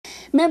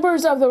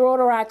Members of the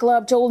Rotaract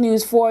Club told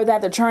News 4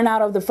 that the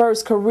turnout of the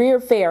first career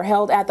fair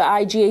held at the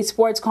IGA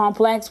Sports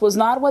Complex was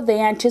not what they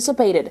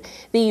anticipated.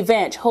 The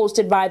event,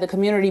 hosted by the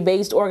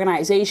community-based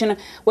organization,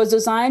 was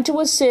designed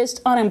to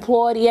assist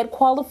unemployed yet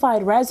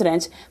qualified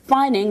residents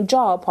finding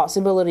job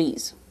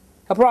possibilities.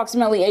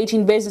 Approximately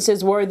 18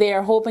 businesses were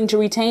there, hoping to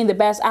retain the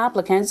best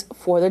applicants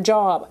for the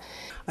job.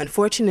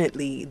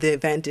 Unfortunately, the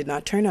event did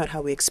not turn out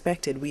how we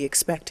expected. We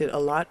expected a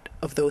lot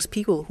of those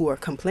people who are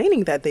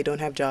complaining that they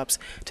don't have jobs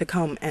to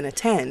come and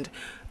attend.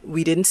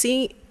 We didn't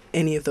see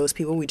any of those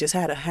people. We just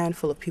had a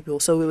handful of people.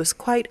 So it was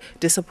quite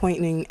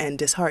disappointing and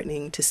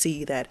disheartening to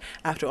see that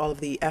after all of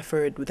the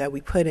effort that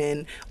we put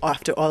in,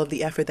 after all of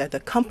the effort that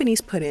the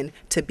companies put in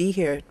to be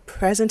here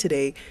present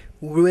today,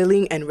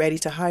 willing and ready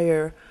to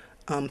hire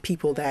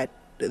people, that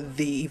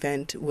the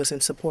event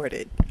wasn't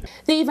supported.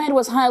 The event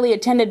was highly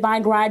attended by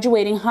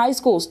graduating high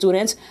school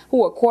students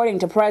who, according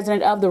to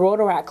President of the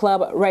Rotaract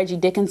Club, Reggie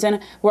Dickinson,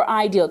 were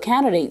ideal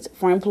candidates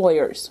for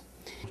employers.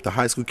 The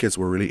high school kids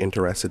were really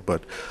interested,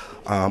 but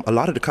a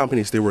lot of the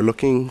companies, they were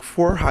looking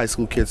for high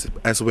school kids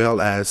as well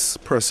as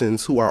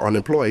persons who are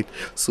unemployed.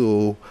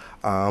 So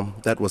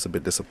that was a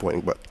bit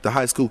disappointing. But the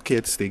high school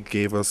kids, they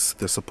gave us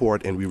the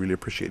support, and we really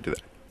appreciated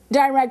it.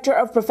 Director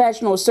of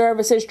Professional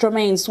Services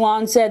Tremaine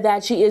Swan said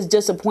that she is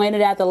disappointed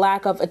at the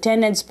lack of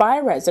attendance by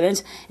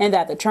residents and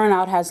that the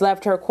turnout has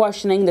left her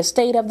questioning the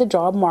state of the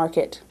job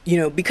market. You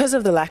know, because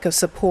of the lack of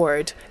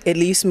support, it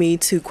leaves me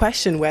to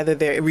question whether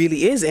there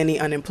really is any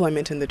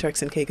unemployment in the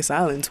Turks and Caicos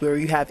Islands, where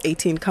you have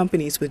 18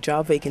 companies with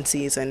job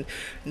vacancies and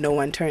no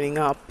one turning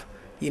up.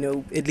 You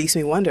know, it leaves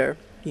me wonder,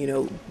 you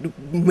know,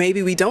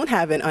 maybe we don't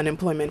have an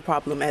unemployment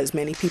problem as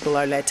many people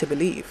are led to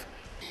believe.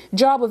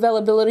 Job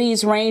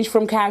availabilities range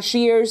from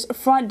cashiers,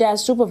 front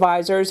desk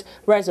supervisors,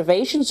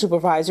 reservation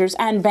supervisors,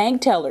 and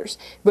bank tellers.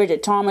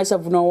 Bridget Thomas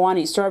of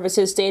Nowani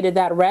Services stated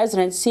that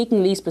residents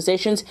seeking these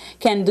positions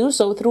can do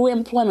so through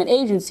employment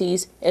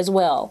agencies as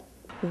well.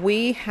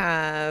 We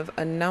have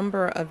a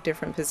number of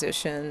different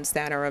positions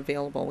that are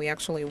available. We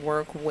actually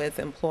work with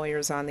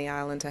employers on the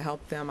island to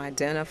help them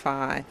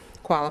identify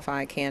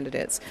qualified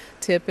candidates.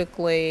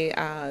 Typically,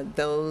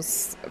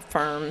 those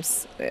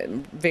firms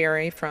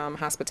vary from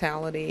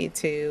hospitality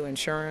to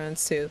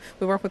insurance to,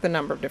 we work with a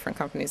number of different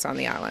companies on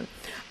the island.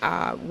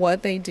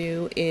 What they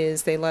do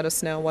is they let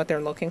us know what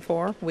they're looking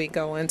for. We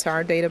go into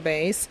our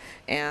database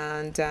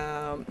and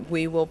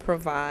we will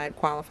provide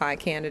qualified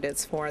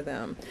candidates for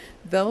them.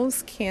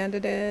 Those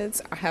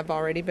candidates have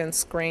already been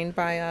screened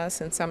by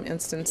us, in some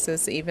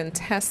instances even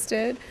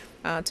tested,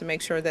 to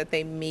make sure that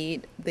they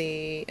meet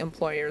the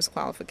employer's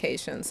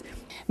qualifications.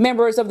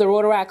 Members of the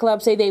Rotaract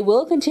Club say they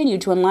will continue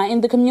to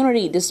enlighten the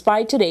community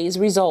despite today's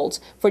results.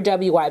 For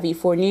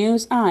WIV4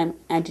 News, I'm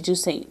Auntie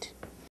Toussaint.